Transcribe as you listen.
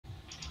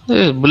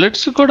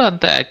Bullets కూడా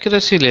అంత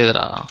accuracy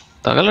లేదురా,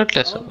 తగలట్లే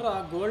అసలు. అవునరా,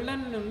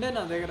 గోల్డెన్ ఉండే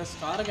నా దగ్గర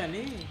స్కార్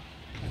కానీ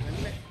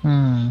వెళ్ళే.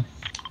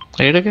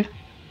 ఏడకి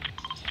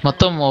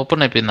మొత్తం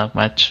ఓపెన్ అయిపోయింది నాకు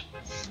మ్యాప్.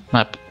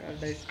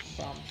 ప్యారడైజ్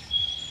ఫార్మ్స్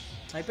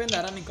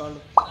అయిపోయిందారా నీ కాల్?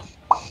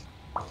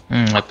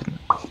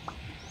 అయిపోయింది,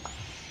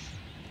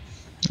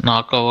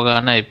 నాకు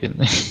అవ్వగానే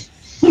అయిపోయింది.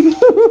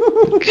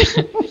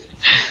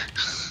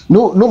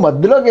 నువ్వు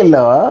మధ్యలోకి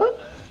వెళ్ళావా?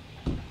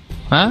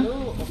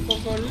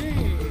 ఒక్కొక్కళ్ళని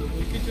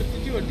ఉక్కి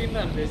చుక్కి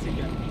కొట్టిండ్రు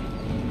బేసిక్గా.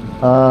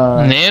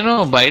 నేను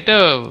బయట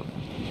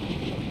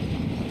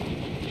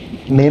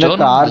నేను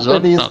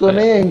కార్పెట్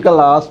తీసుకొని ఇంకా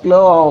లాస్ట్ లో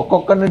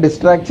ఒక్కొక్కరిని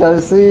డిస్ట్రాక్ట్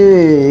చేసి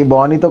ఈ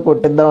బానీతో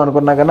కొట్టిద్దాం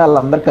అనుకున్నా, కానీ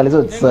వాళ్ళందరూ కలిసి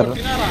వచ్చేసారు.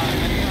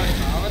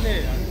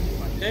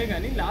 అంటే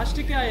కానీ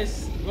లాస్ట్కి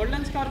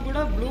గోల్డెన్ స్కార్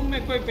కూడా బ్లూమ్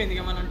ఎక్కువైపోయింది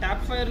ఇక మనం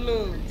ట్యాప్ ఫైర్లు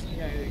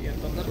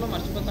తొందరలో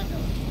మర్చిపోతాం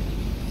కదా.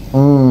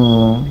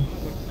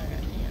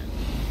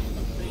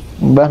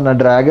 నా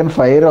dragon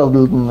fire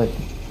వదులుతుంది.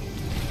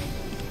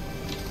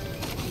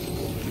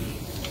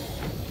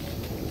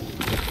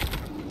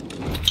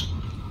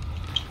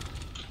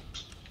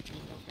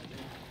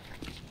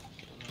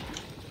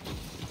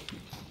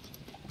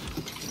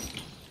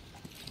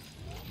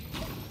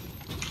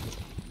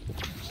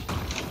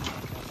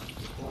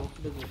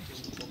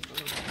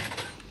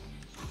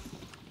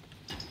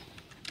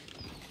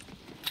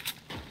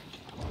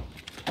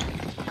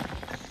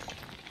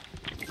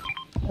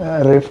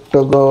 Rift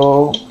to go.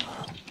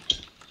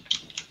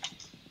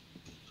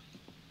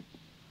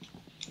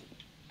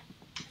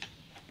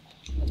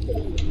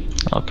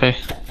 Okay,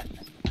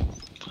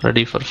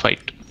 ready for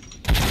fight.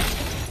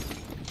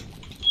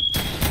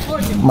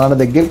 మన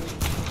దగ్గర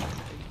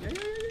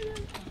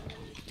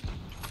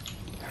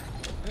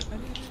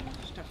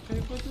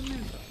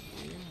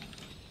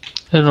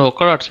నువ్వు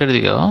ఒక్కడ అటు సైడ్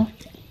దిగావా?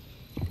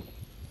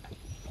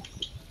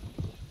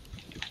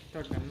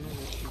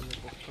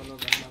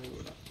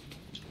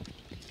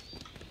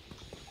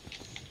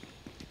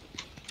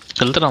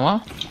 వెళ్తున్నామా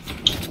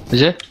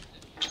విజయ్?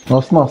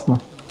 వస్తున్నా.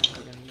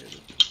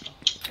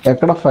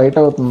 ఎక్కడ ఫైట్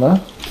అవుతుందా?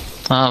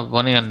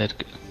 బోనీ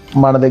అన్నిటికి.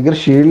 మన దగ్గర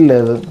షీల్డ్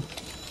లేదు.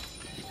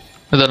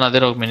 ఇదో నా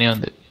దగ్గర ఒక మినీ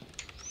ఉంది.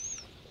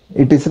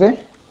 ఇట్ ఇస్ రే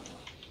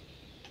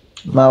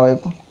నా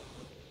వైపు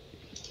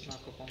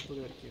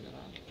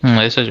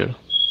వేసా చూడు.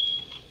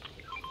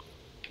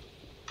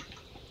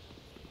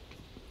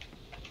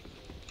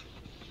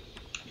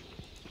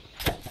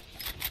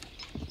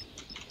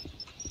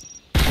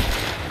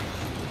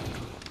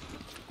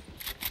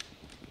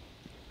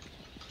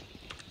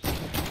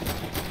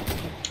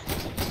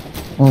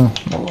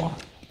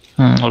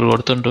 వాళ్ళు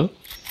కొడుతుంటూ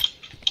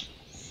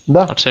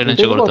అటు సైడ్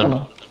నుంచి కొడుతున్నా.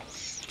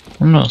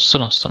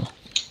 వస్తున్నా.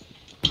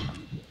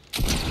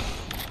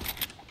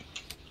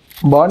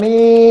 బానీ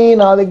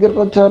నా దగ్గరకు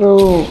వచ్చారు.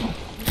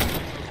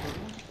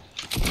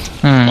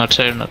 అటు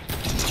సైడ్ ఉన్నారు.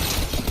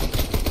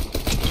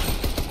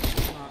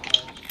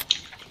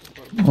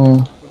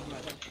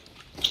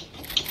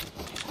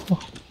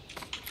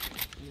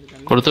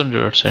 కొడుతుండు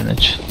చూడు అటు సైడ్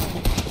నుంచి.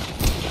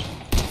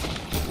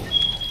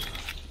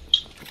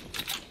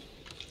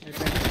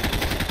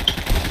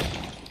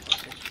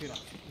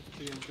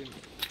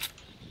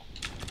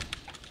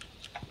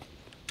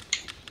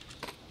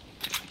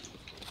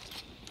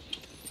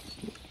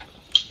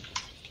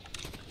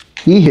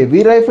 ఈ హెవీ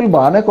రైఫిల్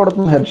బాగానే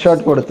కొడుతుంది హెడ్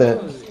షాట్ కొడితే.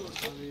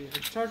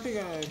 హెడ్ షాట్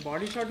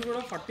బాడీ షాట్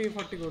కూడా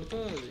 40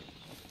 కొడుతుంది.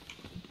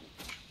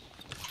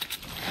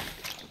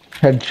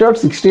 హెడ్ షాట్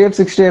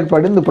 68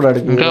 పడింది ఇప్పుడు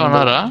అడిగి. ఇంకా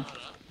ఉన్నారా?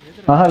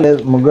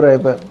 లేదు, ముగ్గురు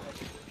అయిపోయారు.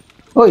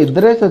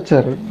 ఇద్దరే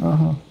వచ్చారు.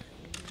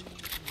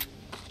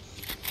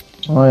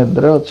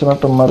 ఇద్దరే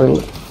వచ్చినట్టున్నారు.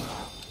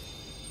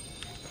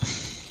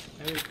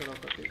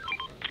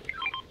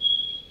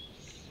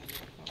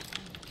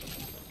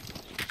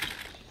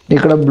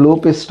 ఇక్కడ బ్లూ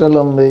పిస్టల్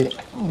ఉంది,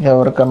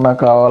 ఎవరికన్నా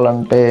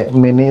కావాలంటే.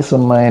 మినీస్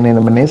ఉన్నాయి,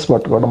 నేను మినీస్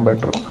పట్టుకోవడం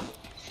బెటర్.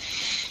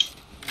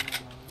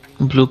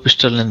 బ్లూ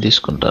పిస్టల్ నేను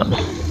తీసుకుంటాను.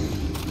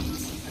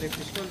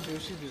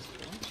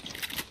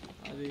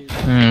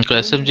 ఇంకా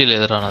ఎస్ఎంజీ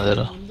లేదురా నా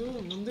దగ్గర.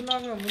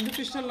 ముందు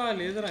పిస్టల్ లాగా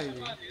లేదురా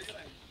ఇది.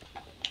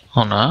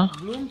 అవునా?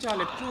 బ్లూమ్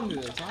చాలా ఎక్కువ ఉంది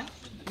తెలుసా.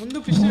 ముందు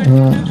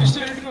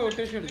పిస్టల్ గా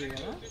కొట్టేసాడు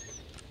కదా,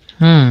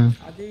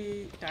 అది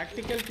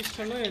టాక్టికల్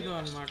పిస్టల్ ఏదో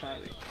అన్నమాట.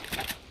 అది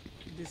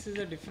this is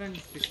a different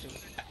pistol.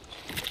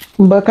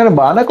 కానీ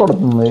బాగానే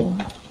కొడుతుంది,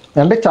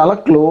 అంటే చాలా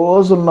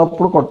క్లోజ్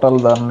ఉన్నప్పుడు కొట్టాలి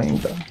దాన్ని.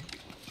 ఇంకా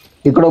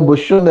ఇక్కడ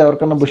బుష్ ఉంది,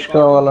 ఎవరికైనా బుష్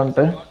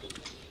కావాలంటే.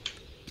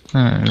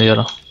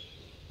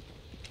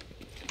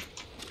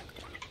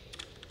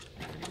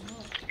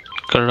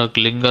 ఇక్కడ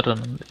గ్లింగర్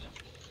అని ఉంది.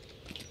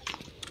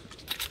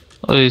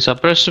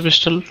 సపరేట్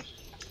పిస్టల్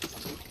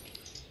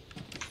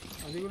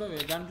అది కూడా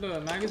దాంట్లో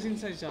మ్యాగజైన్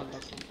సైజ్ చాలా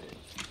తక్కువ ఉంటాయి.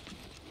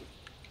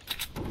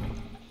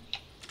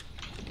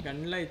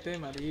 గన్లు అయితే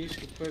మరీ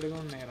స్టూపిడ్గా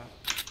ఉన్నాయిరా.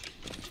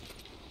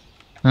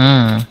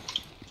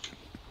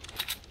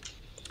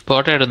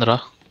 పోటాడు ఉందిరా.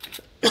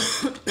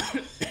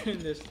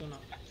 చేస్తున్నా.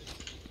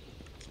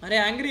 అరే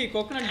యాంగ్రీ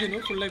కోకోనట్ తిను,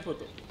 ఫుల్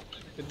అయిపోతావు.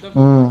 పెద్ద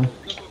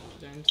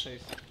జాయింట్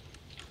సైజ్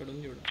ఇక్కడ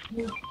ఉంది చూడు.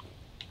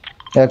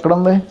 ఎక్కడ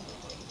ఉంది?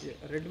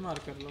 రెడ్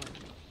మార్కర్లో.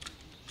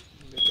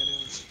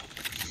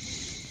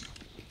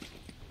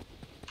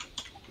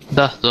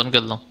 దా జోన్కి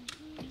వెళ్దాం.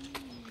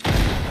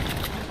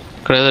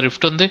 ఇక్కడ ఏదో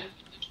రిఫ్ట్ ఉంది,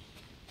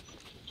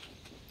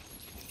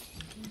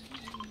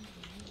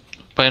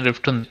 పైన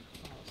రిఫ్ట్ ఉంది.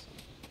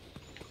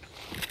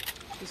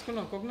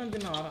 తీసుకున్నావు కోకోనట్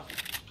తిన్నావారా?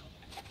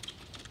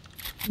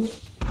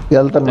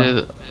 వెళ్తున్నా.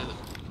 లేదు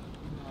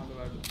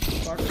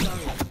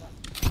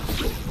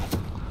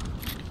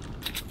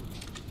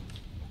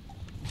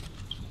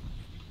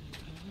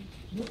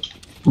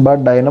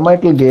బట్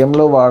డైనమైట్లు గేమ్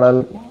లో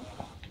వాడాలి.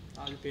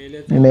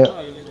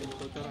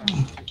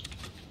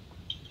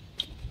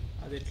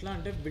 అది ఎట్లా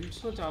అంటే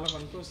బిల్డ్స్ లో చాలా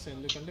పనికి వస్తాయి,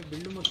 ఎందుకంటే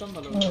బిల్డ్ మొత్తం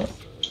బలవుతుంది.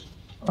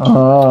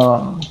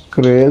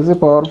 క్రేజీ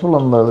పవర్ఫుల్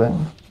ఉంది అది.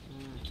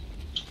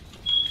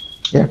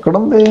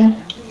 ఎక్కడుంది?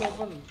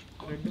 లోపల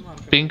రెడ్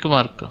మార్క్, పింక్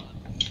మార్క్.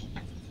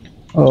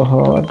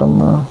 ఓహో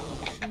అటన్నా.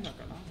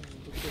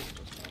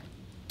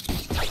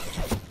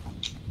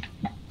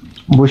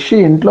 బుషి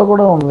ఇంట్లో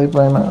కూడా ఉంది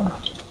పైన.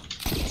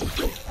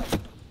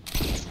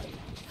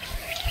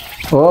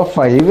 ఓ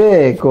 5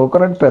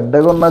 కోకోనట్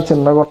పెద్దగా ఉన్నా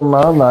చిన్నగా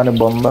ఉన్నా దాని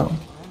బొంద.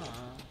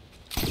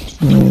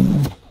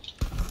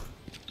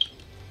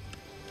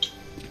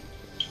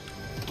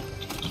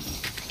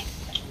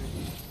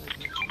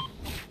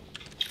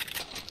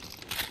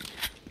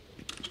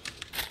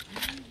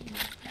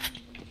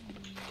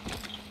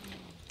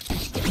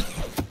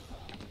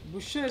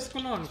 బుష్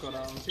వేసుకున్నాం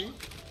అనుకోరా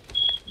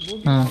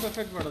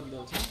ఎఫెక్ట్ పడద్దు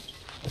తెలుసా?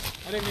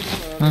 అరే మీరు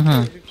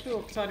రిఫ్ట్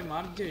ఒకసారి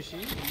మార్క్ చేసి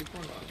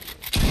వెళ్ళిపోండి.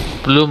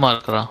 బ్లూ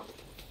మార్క్ రా.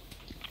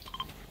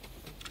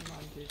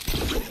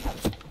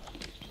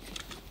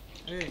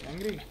 అరే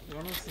అంగ్రీ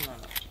లోన్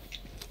వస్తున్నాడు.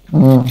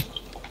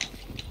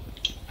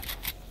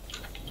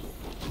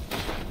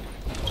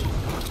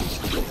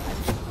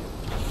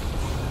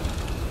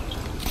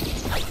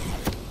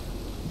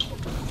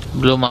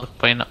 బ్లూ మార్క్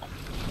పైన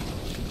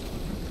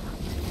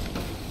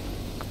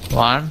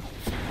 1.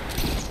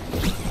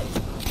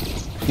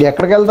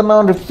 ఎక్కడికి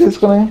వెళ్తున్నావు రిఫ్ట్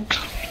తీసుకుని?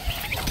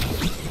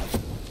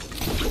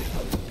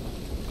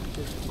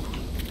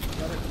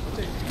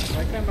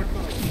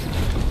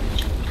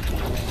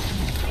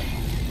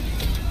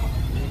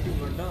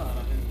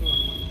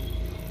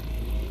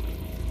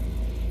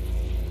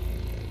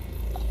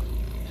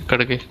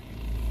 ఎక్కడికి?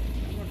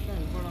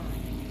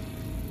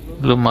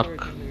 Blue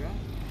mark.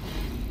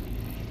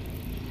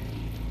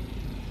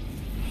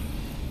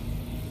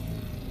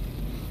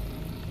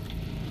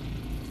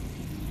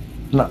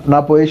 నా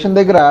పొజిషన్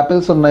దగ్గర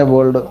యాపిల్స్ ఉన్నాయి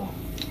బోల్డ్.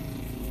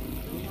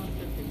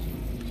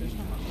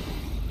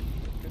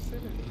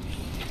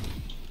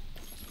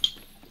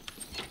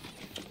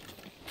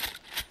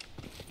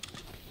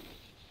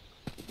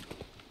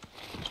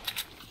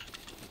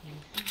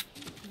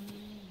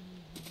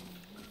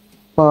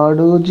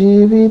 పాడు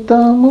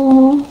జీవితము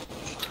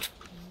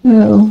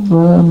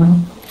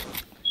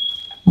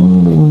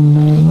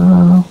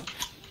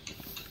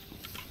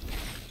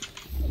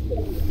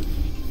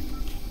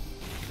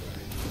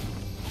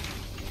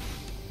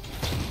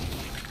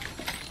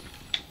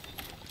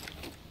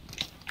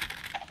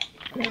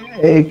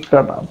ఇక్కడ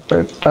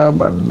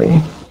పెట్టబండి.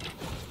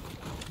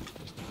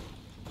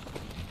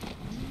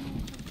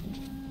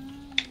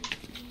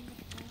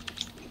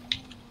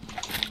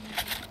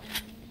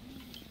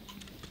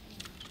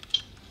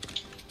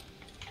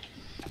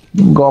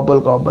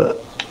 గోబల్ గోబల్.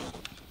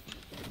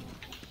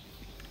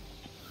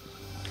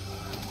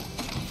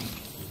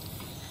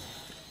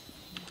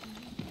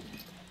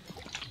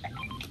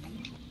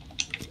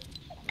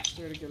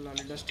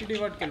 వెళ్ళాలి డస్ట్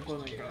డివాట్కి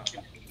వెళ్ళిపోదాం. ఇక్కడ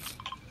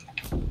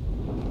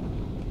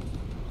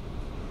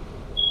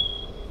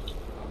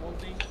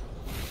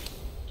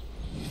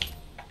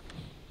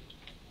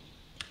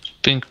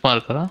పింక్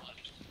మార్కరా?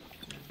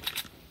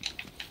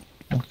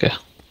 ఓకే.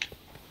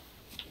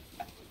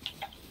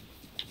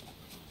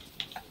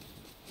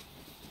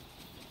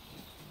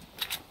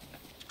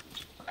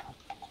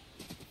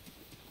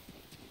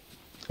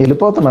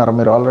 వెళ్ళిపోతున్నారు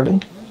మీరు ఆల్రెడీ?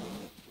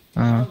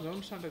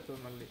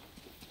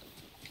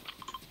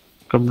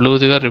 ఇక్కడ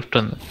బ్లూదిగా రిఫ్ట్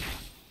ఉంది.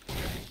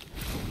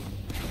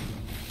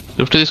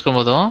 రిఫ్ట్ తీసుకొని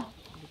పోదామా?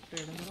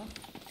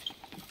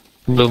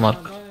 Blue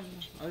mark.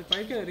 అది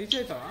పైకి రీచ్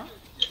అవుతావా?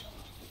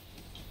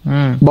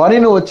 బానీ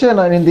నువ్వు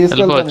వచ్చేనా? నేను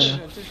తీసుకెళ్తాను.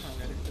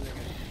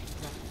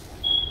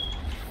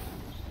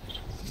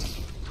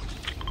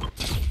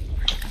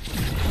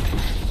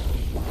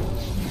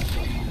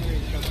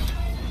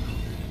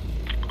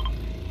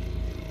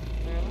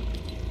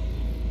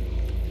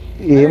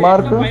 ఏ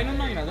మార్క్? పైన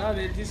ఉన్నాం కదా,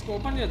 అది తీసుకు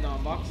ఓపెన్ చేద్దాం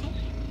బాక్స్.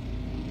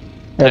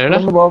 ఎక్కడ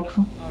ఉంది బాక్స్?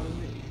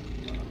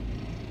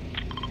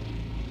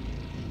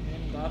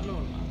 నేను దారిలో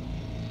ఉన్నా.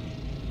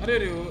 అరే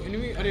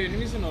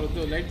ఎనిమిస్ ఉన్నారు.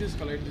 వద్దు లైట్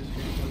తీసుకో.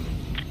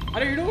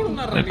 అరే ఇడు కూడా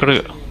ఉన్నారు.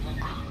 ఎక్కడికి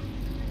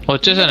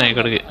వచ్చేసాను?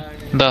 ఇక్కడికి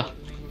దా,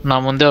 నా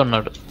ముందే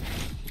ఉన్నాడు.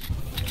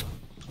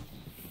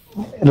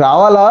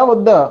 రావాలా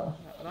వద్దా?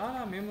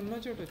 రారా, మేమున్న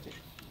చోట వచ్చి.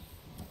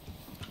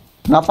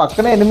 నా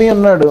పక్కనే ఎనిమి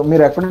ఉన్నాడు.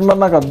 మీరు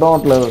ఎక్కడున్నారు నాకు అర్థం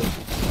అవట్లేదు.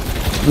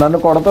 నన్ను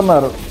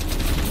కొడుతున్నారు.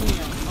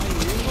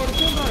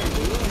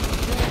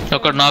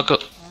 ఒకడు నాకు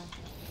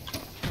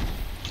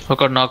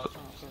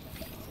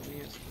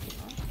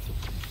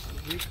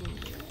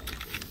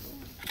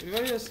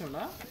రివైవ్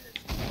చేస్తుండా?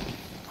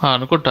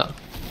 అనుకుంటా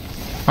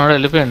ఆడు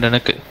వెళ్ళిపోయండి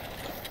వెనక్కి.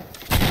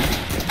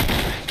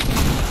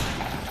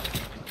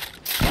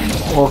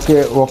 ఓకే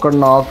ఒక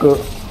నాకు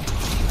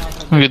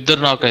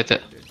ఇద్దరు నాకు అయితే.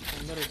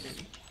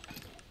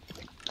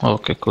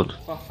 ఓకే కూల్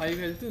 5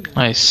 వెళ్తుంది.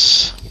 నైస్.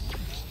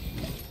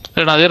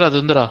 అదే అది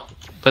ఉందిరా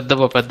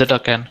పెద్ద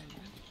క్యాన్.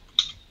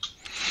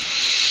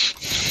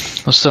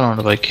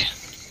 వస్తున్నాడు పైకి.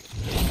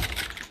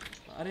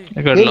 అరే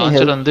ఇక్కడ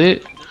లాంచర్ ఉంది,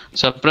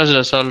 సర్ప్రైజ్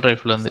అసాల్ట్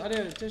రైఫిల్ ఉంది. అరే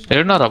వచ్చేసి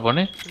ఏడున్నారా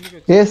పోనీ?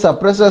 ఏ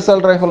సప్రెస్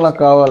అసాల్ట్ రైఫిల్ నాకు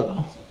కావాలి.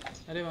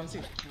 అరే వంశీ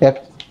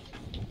ఎక్-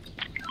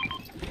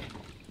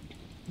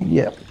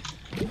 Yeah.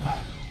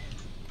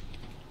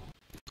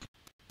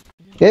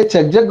 ఏ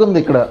చెక్ ఉంది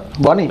ఇక్కడ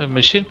బానీ.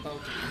 మెషిన్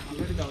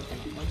ఆల్రెడీ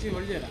తాగుతాను. వంశీ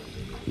హోల్డ్ చేయరా?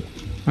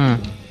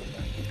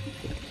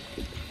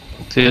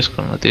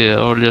 తీసుకున్నా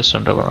హోల్డ్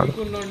చేస్తుంటా వాడు.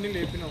 ఉన్నోడిని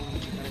లేపినావు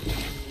కరెక్ట్.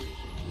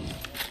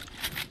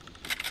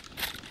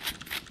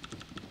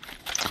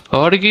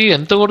 వాడికి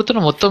ఎంత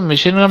కొడుతున్నా మొత్తం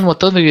మిషన్ గన్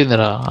మొత్తం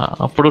దిగిందిరా.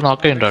 అప్పుడు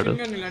నాక్ అయింటాడు.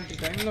 ఇలాంటి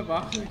టైంలో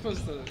బాగా మీకు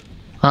వస్తుంది.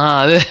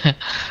 అదే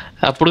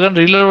అప్పుడు కానీ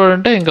రీలోడ్ పడి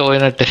ఉంటే ఇంకా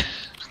పోయినట్టే.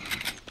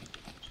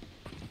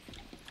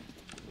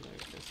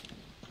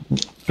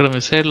 ఇక్కడ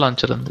మిసైల్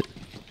లాంచర్ ఉంది.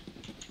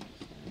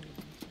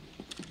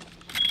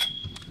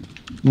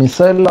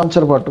 మిసైల్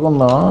లాంచర్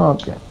పట్టుకుందాం.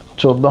 ఓకే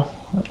చూద్దాం.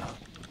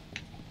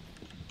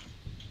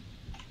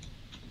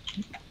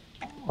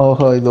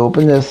 ఓహో ఇది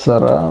ఓపెన్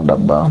చేస్తారా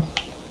డబ్బా?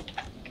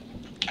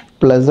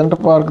 ప్లెజెంట్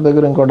పార్క్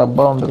దగ్గర ఇంకో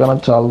డబ్బా ఉంది కానీ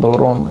అది చాలా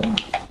దూరం ఉంది.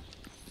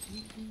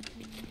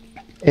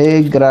 ఏ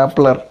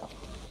గ్రాప్లర్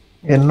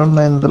ఎన్ని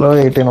ఉన్నాయి ఇందులో?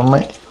 18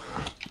 ఉన్నాయి.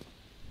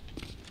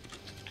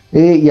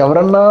 ఏ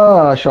ఎవరన్నా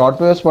షార్ట్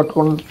వేవ్స్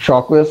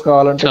షాక్ వేవ్స్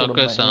కావాలంటే ఇక్కడ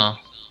ఉన్నాయి.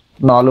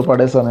 4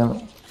 పడేసా నేను.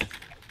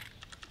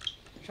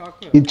 షాక్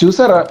ఇది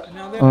చూసారా?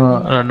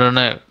 2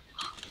 ఉన్నాయి.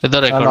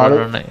 ఇద్దరు ఎక్కడ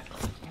 2 ఉన్నాయి.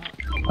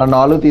 ఆ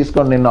 4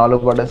 తీసుకోండి. నేను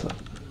 4 పడేసా.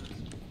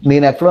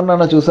 నేను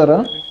ఎక్కడున్నానో చూసారా?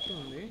 లిఫ్ట్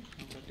ఉంది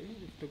ఒకటి.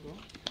 లిఫ్ట్కో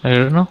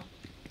ఏడును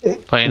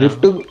పైన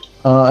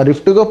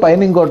రిఫ్ట్ గో పైన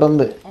ఇంకోటి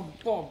ఉంది.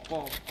 అబ్బా అబ్బా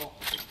అబ్బా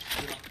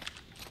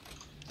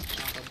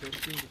నాకు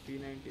దొరికింది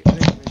P90.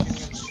 అరే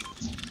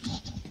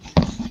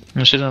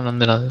మిషన్ గన్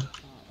ఉంది నాది.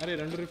 అరే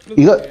 2 రిఫ్ట్లు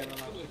ఇగో. దొరికాయి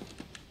నాకు.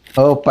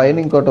 ఓ పైన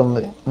ఇంకోటి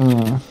ఉంది.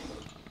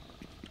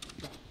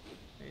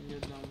 ఏం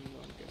చేద్దాం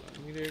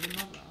మీరు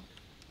ఏడున్నారా?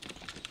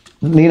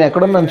 నేను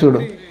ఎక్కడున్నాను చూడు.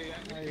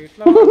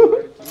 ఎట్లా వాడికి?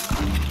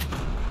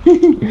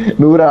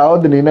 నువ్వు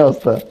రావద్దు నేనే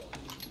వస్తా.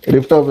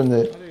 రిఫ్ట్ ఓపెన్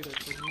చేయి. అరే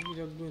మీకు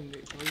జగ్గు ఉంది.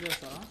 హోల్డ్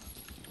చేస్తారా?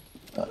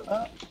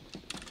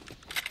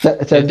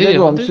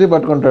 జగ్గు వంశీ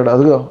పట్టుకుంటాడు.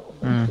 అదిగో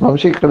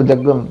వంశీ ఇక్కడ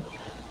జగ్గు ఉంది.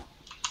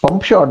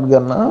 పంప్ షాట్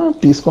గన్నా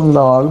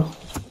తీసుకుందాం. వాళ్ళు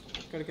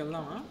ఇక్కడికి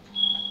వెళ్దామా?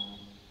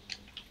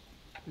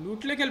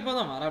 లూట్లోకి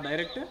వెళ్ళిపోదామా రా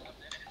డైరెక్ట్?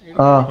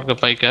 ఒక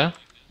పైకా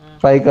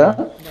పైకా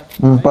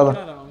పద.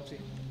 వంశీ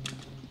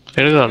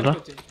ఎడగలరా?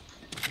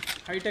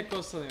 హైట్ ఎక్కువ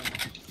వస్తుందేమో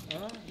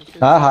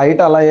కదా?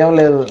 హైట్ అలా ఏం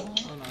లేదు.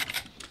 అవునా?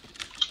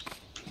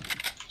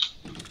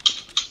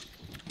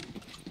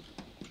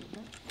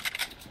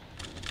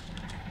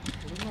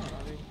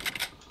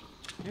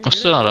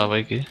 వస్తున్నారా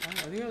పైకి?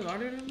 అది కాదు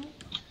వాడేడు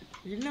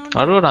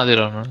అడుగు నాది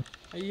రాను.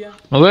 అయ్యా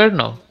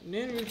నువ్వేడున్నావు?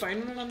 నేను వీళ్ళు పైన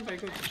ఉండడానికి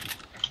పైకి వచ్చి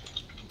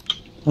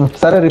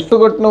సరే రిఫ్ట్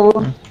కొట్టు నువ్వు.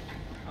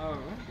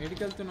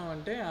 ఎడికి వెళ్తున్నావు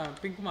అంటే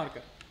పింక్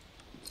మార్కర్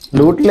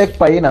లూట్ లేక్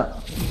పైన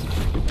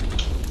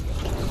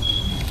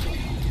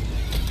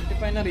ఇంటి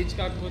పైన రీచ్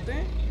కాకపోతే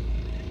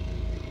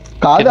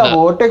కాదు. ఆ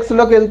ఓటెక్స్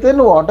లోకి వెళ్తే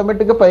నువ్వు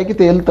ఆటోమేటిక్ గా పైకి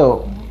తేలుతావు.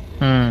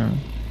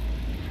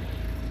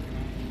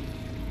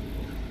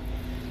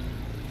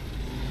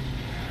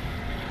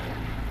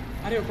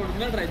 అరే ఒకడు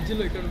ఉన్నాడు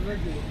రజ్జులో. ఇక్కడ ఉన్నాడు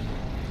చూడు.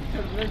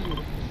 ఇక్కడ ఉన్నాడు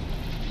చూడు.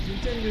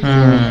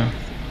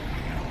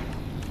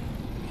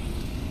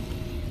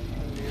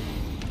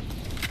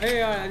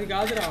 అది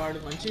కాదురా వాడు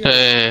మంచిగా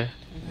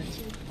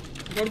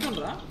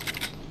కొడుతుండ్రా.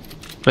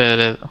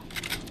 లేదు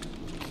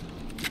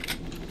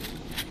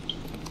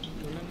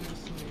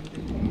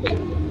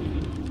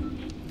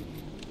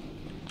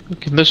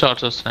కింద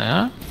షార్ట్స్ వస్తున్నాయా?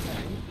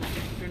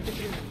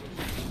 23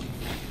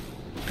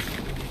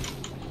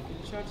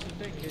 షాట్స్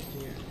ఉంటే ఎంగేజ్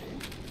చేయండి.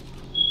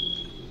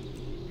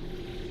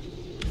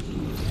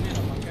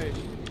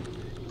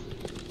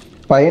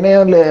 పైన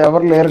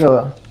ఎవరు లేరు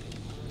కదా?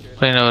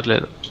 పైన ఎవరు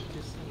లేరు.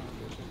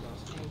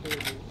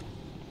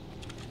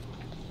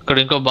 ఇక్కడ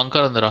ఇంకో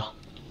బంకర్ ఉందిరా.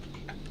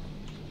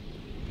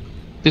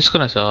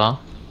 తీసుకునేసావా?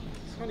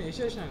 తీసుకొని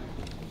వేసేసాను.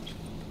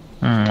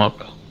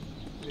 ఓకే.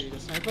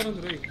 స్నైపర్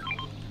ఉంది రోయ్.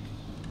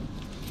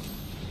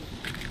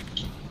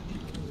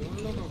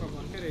 జోన్లోకి ఒక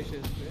బంకర్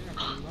వేసేస్తే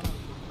అక్కడ ఉందా?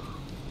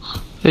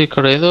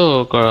 ఇక్కడ ఏదో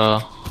ఒక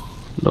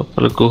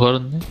లోపల గుహ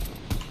ఉంది.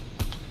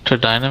 ఇట్లా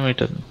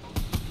డైనమైట్ ఉంది.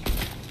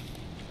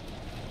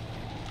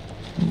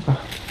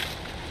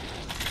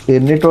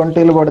 ఎన్ని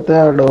 20లు పడితే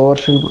ఆడు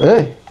ఓవర్షీల్.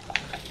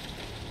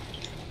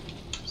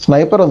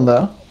 స్నైపర్ ఉందా?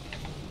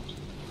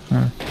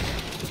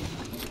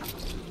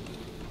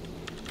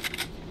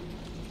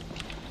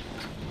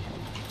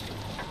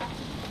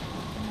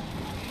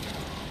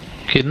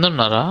 కింద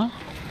ఉన్నారా?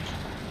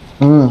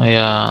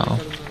 అయ్యా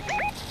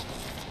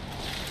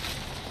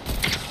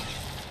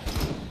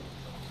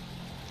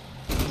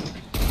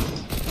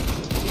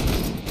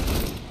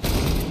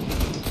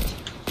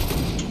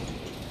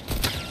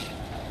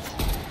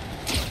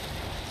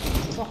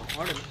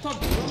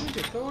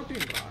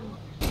కొట్టిండ్రా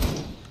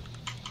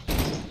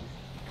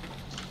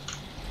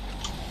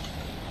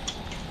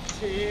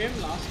సేమ్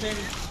లాస్ట్ టైం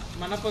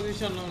మన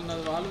పొజిషన్లో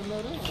ఉన్నది వాళ్ళు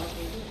ఉన్నారు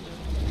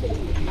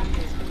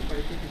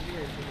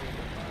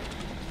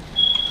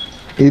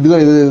ఇదిగో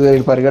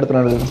ఇది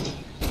పరిగెడుతున్నాడు.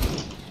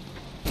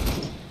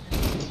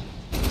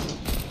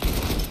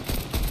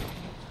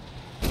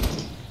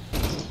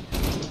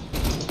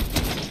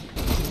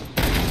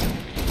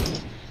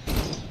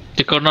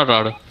 ఇక్కడ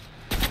రాడు.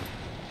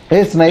 ఏ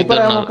స్నైపర్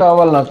ఏమో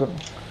కావాలి నాకు.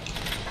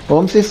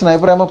 ఓంసీ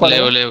స్నైపర్ ఏమో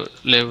లేవు లేవు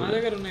లేవు.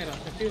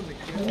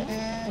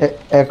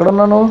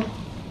 ఎక్కడున్నా నువ్వు?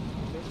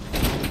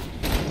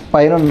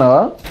 పైన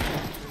ఉన్నావా?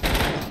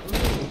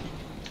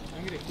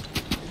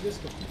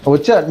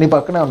 వచ్చా నీ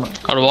పక్కనే ఉన్నా.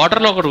 అక్కడ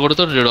వాటర్లో ఒకటి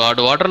కొడుతుంది చూడు,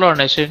 అటు వాటర్లో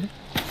వేసేయండి.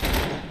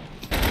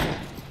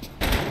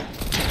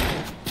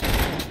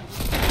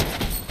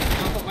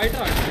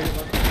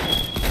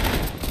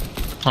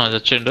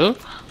 వచ్చిండు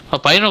ఆ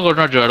పైన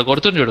కొట్టినాడు చూడు,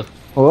 కొడుతుంది చూడు.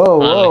 ఓ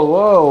ఓ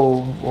ఓ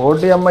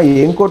ఓటి అమ్మ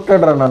ఏం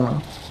కొట్టాడు రా నన్ను.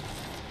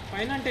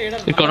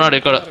 ఇక్కడ ఉన్నాడు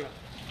ఇక్కడ.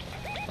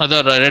 అదే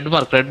రెడ్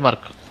మార్క్ రెడ్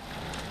మార్క్.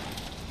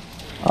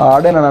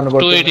 ఆడేనా నన్ను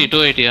 280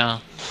 280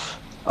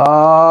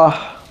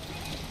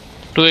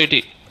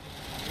 280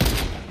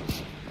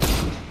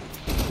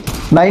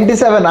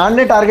 97.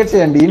 ఆడనే టార్గెట్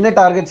చేయండి, ఈయన్నే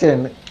టార్గెట్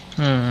చేయండి.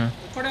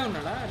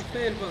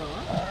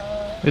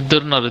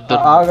 ఇద్దరున్నారు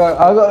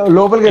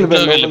లోపలికి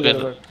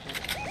వెళ్ళిపోయారు.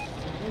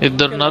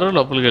 ఇద్దరున్నారు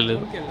లోపలికి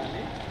వెళ్ళారు.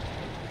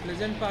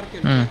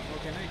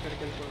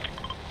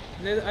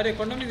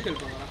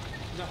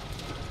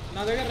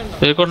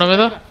 ఏ కొండ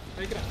మీద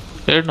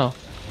ఏడున్నావు?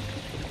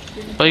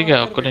 పైగా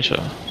ఒక్క నిమిషం.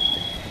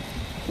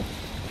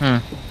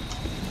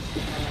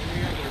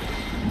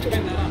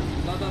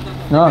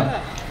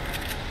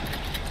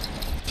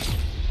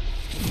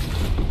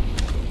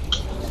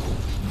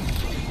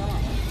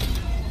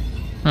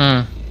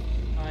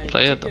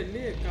 ట్రై చేద్దాం.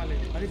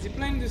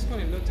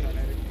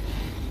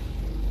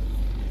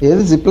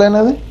 ఏది జిప్ లైన్?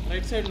 అది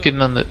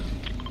కింద ఉంది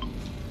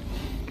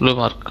బ్లూ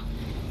మార్క్.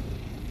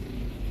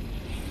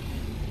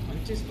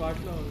 మంచి స్పాట్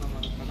లో ఉన్నాం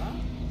అక్కడ.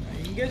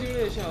 ఎంగేజ్ కూడా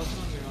చేసే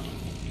అవసరం లేదు,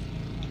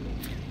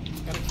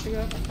 కరెక్ట్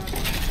గా కట్టాలి.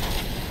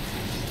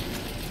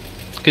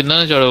 కింద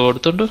నుంచి అడుగు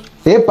కొడుతుండు.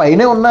 ఏ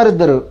పైనే ఉన్నారు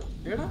ఇద్దరు.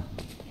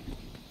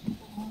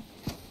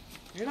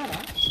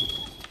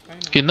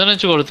 కింద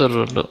నుంచి కొడుతారు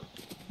రెండు.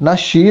 నా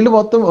షీల్డ్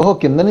మొత్తం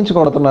కింద నుంచి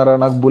కొడుతున్నారా?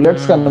 నాకు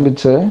బుల్లెట్స్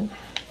కనిపించాయి,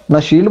 నా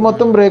షీల్డ్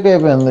మొత్తం బ్రేక్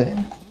అయిపోయింది.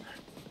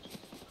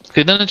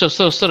 కింద నుంచి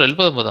వస్తారు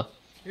వెళ్ళిపోదాం కదా.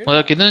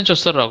 మొదటి కింద నుంచి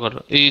వస్తారు ఒకరు,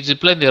 ఈ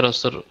జిప్ లైన్ దగ్గర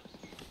వస్తారు.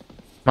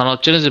 మనం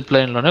వచ్చిన జిప్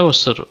లైన్ లోనే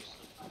వస్తారు.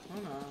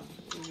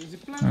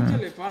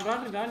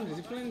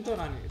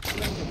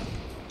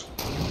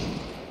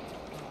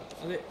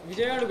 అదే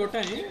విజయగాడు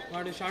కొట్టని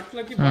వాడు షార్ట్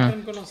లకి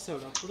పట్టుకొని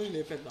వస్తాడు, అప్పుడు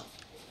లేపేద్దాం.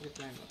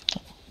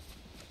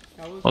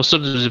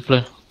 వస్తుంది జిప్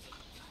లైన్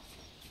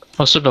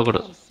వస్తుండే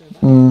ఒకడు.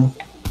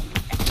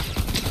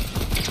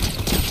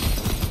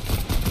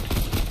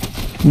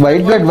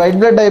 వైట్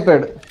బ్లడ్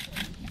అయిపోయాడు.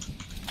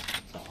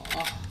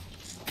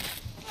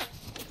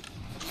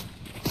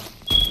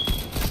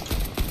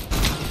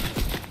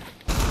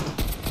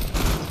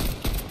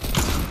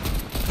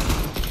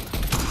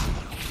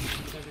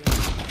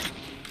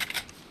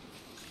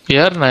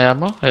 ఏఆర్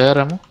నయామో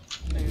ఏఆర్ఏమో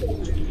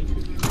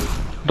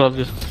డ్రాప్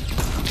చేసి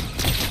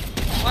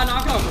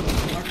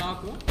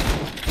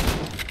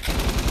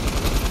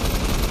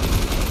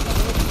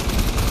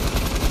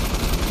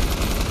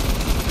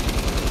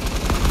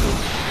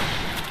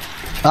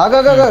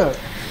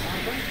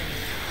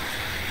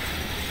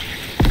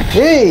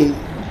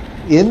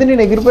ఏంది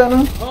నేను ఎగిరిపోయాను.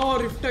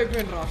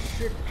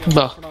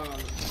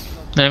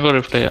 నేను కూడా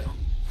రిఫ్ట్ అయ్యా.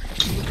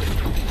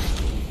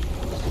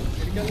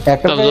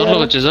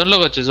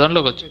 జోన్లోకి వచ్చి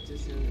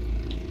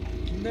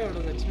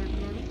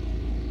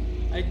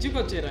ఎడ్జికి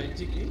వచ్చారా?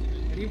 ఎడ్జికి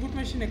రీబూట్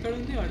మెషిన్ ఎక్కడ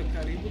ఉంది?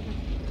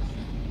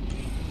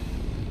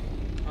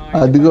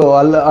 అదిగో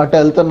వాళ్ళు అటు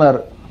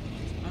వెళ్తున్నారు.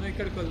 మనం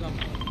ఇక్కడికి వెళ్దాం.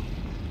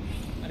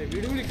 అరే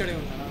వీడు కూడా ఇక్కడే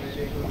ఉన్నారా?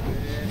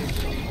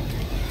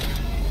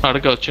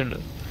 అడిగే వచ్చిండు,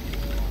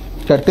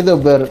 కట్టి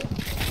దొబ్బారు.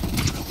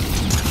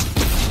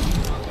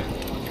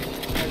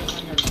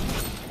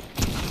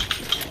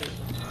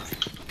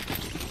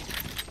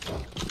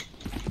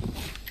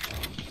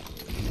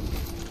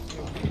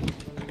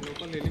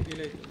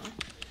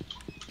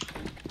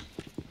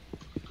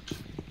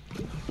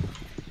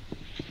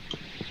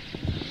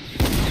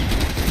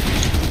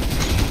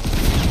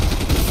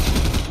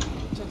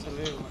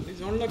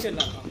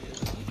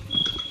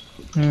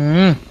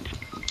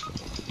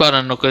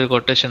 నన్ను ఒకటి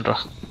కొట్టేసిండు రా.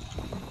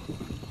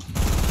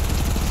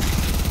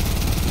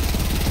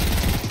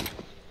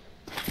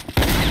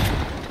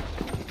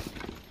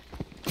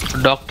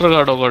 డాక్టర్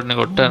గాడు ఒకటిని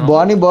కొట్టాను.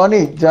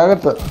 బానీ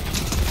జాగ్రత్త.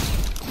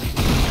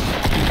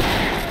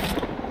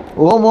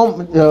 ఓం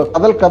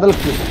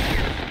కదలకి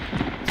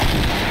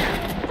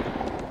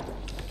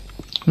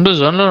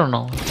జోన్లో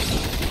ఉన్నావు.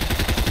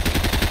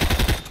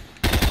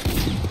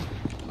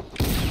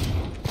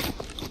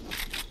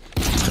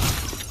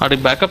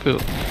 అడిగి బ్యాకప్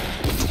ఇవ్వు.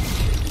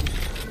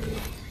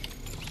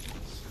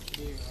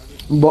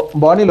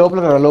 బానీ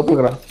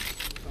లోపలికి రా.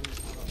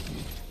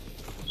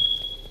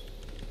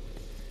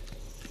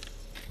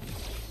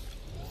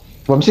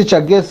 వంశీ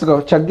చగ్గేసుకో.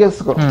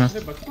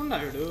 అరే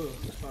బతుకున్నాడు.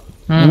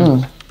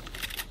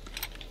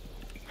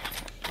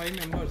 5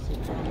 మెంబర్స్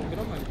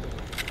ముగ్గురం వెళ్తాం.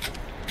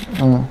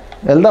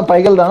 వెళ్దాం,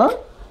 పైకి వెళ్దాం.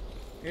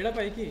 ఏడ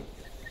పైకి?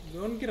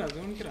 జోన్కి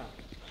రా.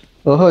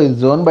 ఓహో, ఈ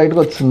జోన్ బయటకు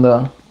వచ్చిందా?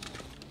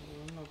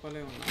 జోన్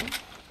లోపలే ఉన్నా.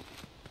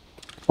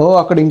 ఓ,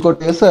 అక్కడ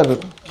ఇంకోటి వేసారు.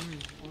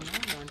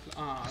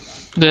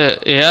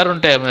 ఏఆర్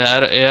ఉంటాయి.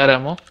 ఏఆర్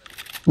ఏమో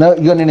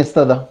ఇగో నేను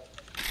ఇస్తుందా.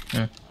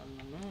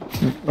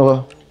 ఓ,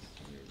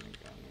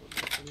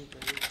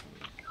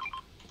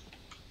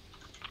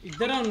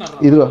 ఇద్దరే ఉన్నారు.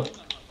 ఇదిగో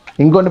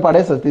ఇంకొన్ని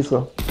పడేసా, తీసుకో.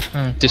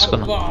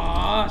 తీసుకున్నా.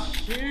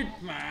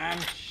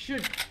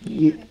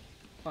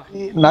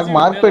 నాకు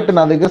మార్క్ పెట్టు,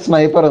 నా దగ్గర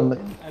స్నైపర్ ఉంది.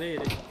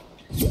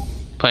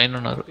 పైన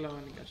ఉన్నారు.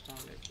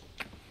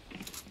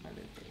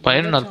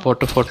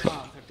 Photo 36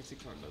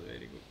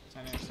 very good.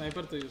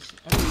 స్నైపర్తో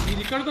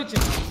ఇక్కడికి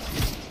వచ్చింది.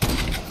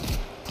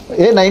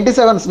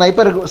 97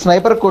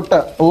 స్నైపర్ కొట్ట.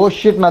 ఓ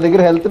షిట్, నా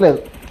దగ్గర హెల్త్ లేదు.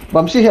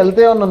 వంశీ హెల్త్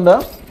ఏమన్నా ఉందా?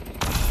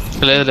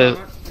 లేదు.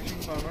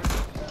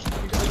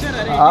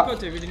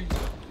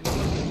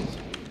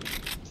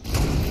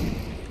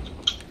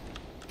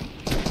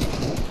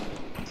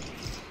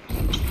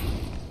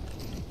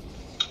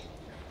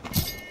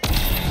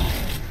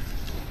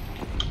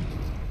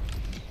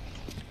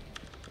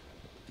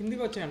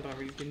 కిందికి వచ్చాయంటారా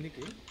వీళ్ళు?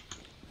 కిందికి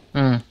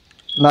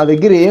నా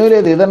దగ్గర ఏమీ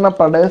లేదు, ఏదన్నా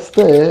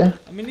పడేస్తే.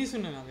 మినీస్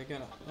ఉన్నాయి నా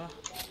దగ్గర.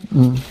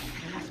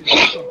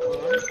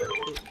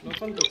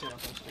 లోపలికి వచ్చారా?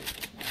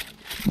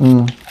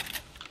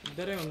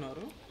 ఇద్దరే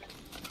ఉన్నారు.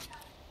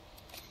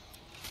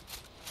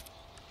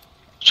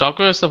 షాక్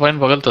వేస్తే పైన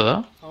పగులుతుందా?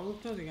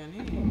 అవుతుంది కానీ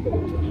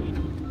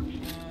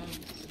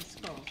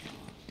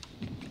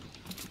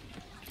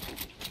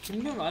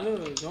కింద వాళ్ళు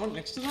జోన్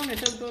నెక్స్ట్ జోన్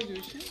ఎట్ వెళ్తుందో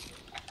చూసి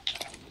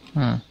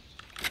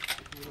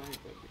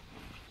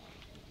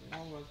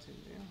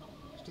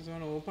నెక్స్ట్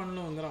జోన్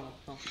ఓపెన్లో ఉందిరా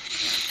మొత్తం.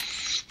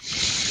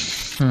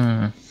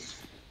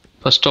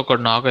 ఫస్ట్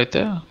ఒకటి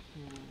నాకైతే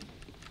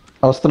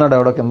వస్తున్నాడు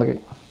ఎవడో కిందకి.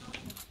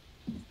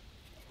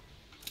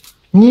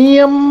 నీ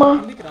అమ్మ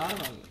కిందికి రారు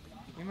వాళ్ళు.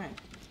 ఏమై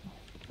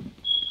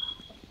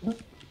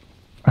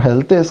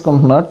హెల్త్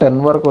వేసుకుంటున్నా 10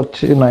 వరకు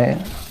వచ్చి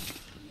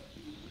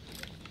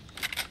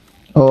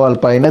ఓ, వాళ్ళ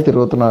పైన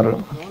తిరుగుతున్నారు.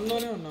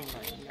 జోన్లోనే ఉన్నాం రా.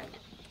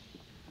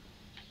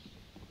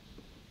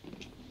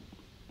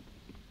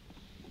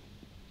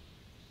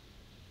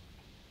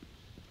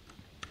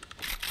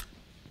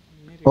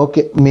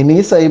 ఓకే,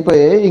 మినీస్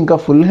అయిపోయాయి. ఇంకా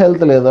ఫుల్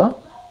హెల్త్ లేదా?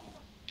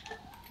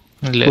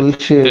 Full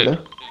shield.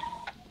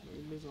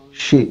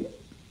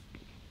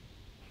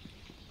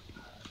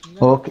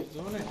 Okay,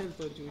 zone at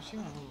వెళ్తుందో చూసి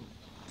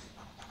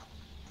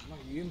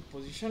ఏం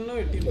పొజిషన్లో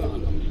పెట్టిందో.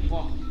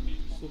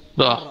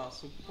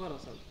 సూపర్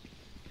అసలు.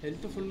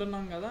 హెల్త్ ఫుల్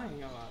ఉన్నాం కదా,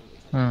 ఇంకా వాళ్ళు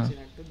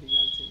వచ్చినట్టు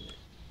దిగాల్సిందే.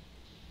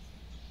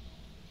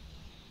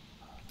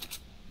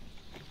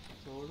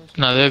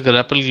 నా దగ్గర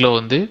గ్రాపిల్ గ్లో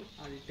ఉంది.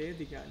 అది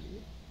దిగాలి.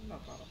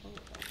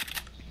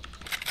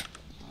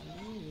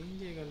 ఏం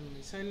చేయగలను?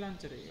 Missile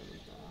launcher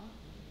వేయగలుగుతా.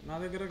 నా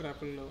దగ్గర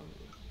గ్రాపిల్లో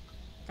ఉంది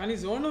కానీ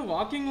జోన్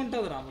వాకింగ్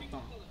ఉంటుంది రా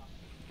మొత్తం.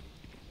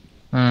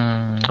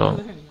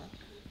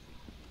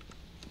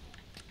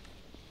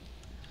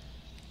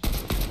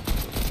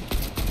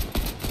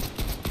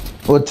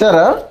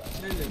 వచ్చారా?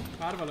 లేదు,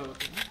 కార్ వల్ల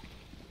పోతుంది.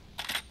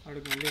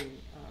 అడుగు మళ్ళీ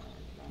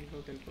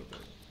దాంట్లోకి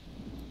వెళ్ళిపోతాడు.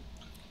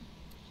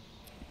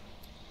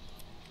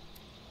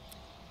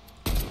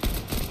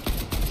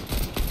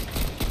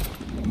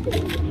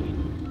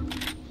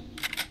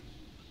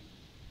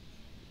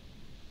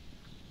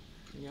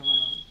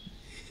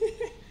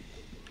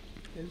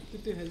 Health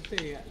to health.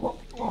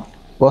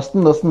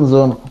 వస్తుంది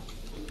జోన్.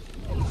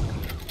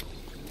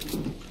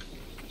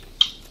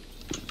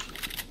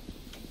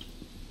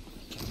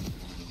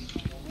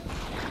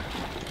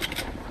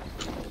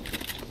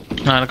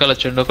 వెనకాల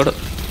వచ్చిండు ఒకడు.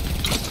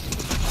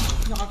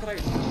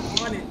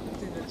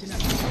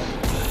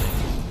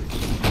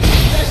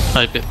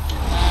 అయిపోయింది.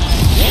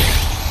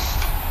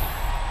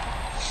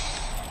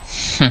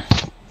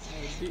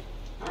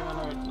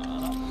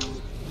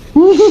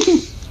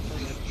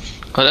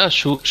 కదా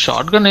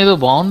షార్ట్ గన్ ఏదో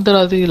బాగుంది.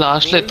 అది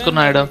లాస్ట్ లో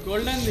ఎత్తుకున్నాడు.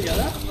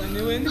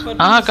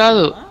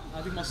 కాదు,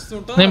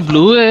 నేను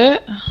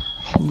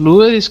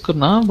బ్లూవే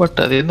తీసుకున్నా, బట్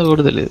అదేందో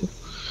కూడా తెలియదు.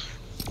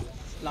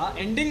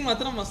 ఎండింగ్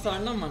మాత్రం మస్తు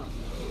ఆడినాం మనం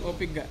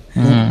ఓపిక్గా.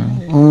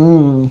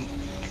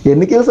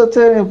 ఎన్ని కిల్స్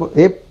వచ్చాయి?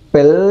 ఏ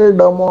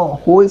పెల్డమో,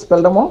 who is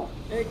పెల్డమో?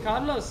 A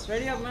Carlos,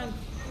 ready up man.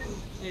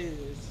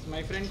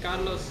 My friend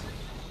Carlos.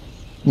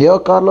 యో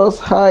Carlos,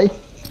 hi.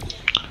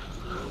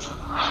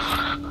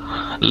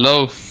 Hello.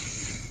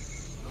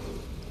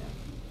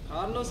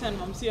 Carlos and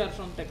Omc are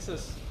from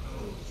Texas.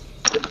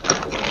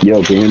 Yo,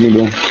 can you hear me,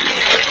 bro?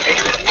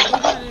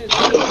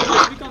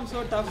 It's become so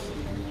tough.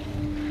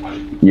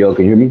 Yo,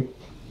 can you hear me?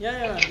 Yeah,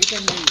 we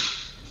can hear you.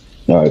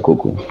 Alright,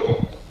 cool.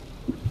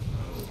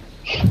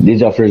 This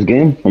is your first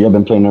game? Or y'all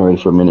been playing already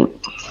for a minute?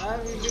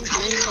 We've been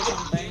playing for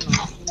some time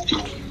now.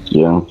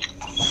 Yeah.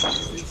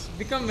 It's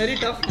become very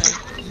tough, man.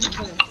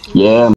 Yeah.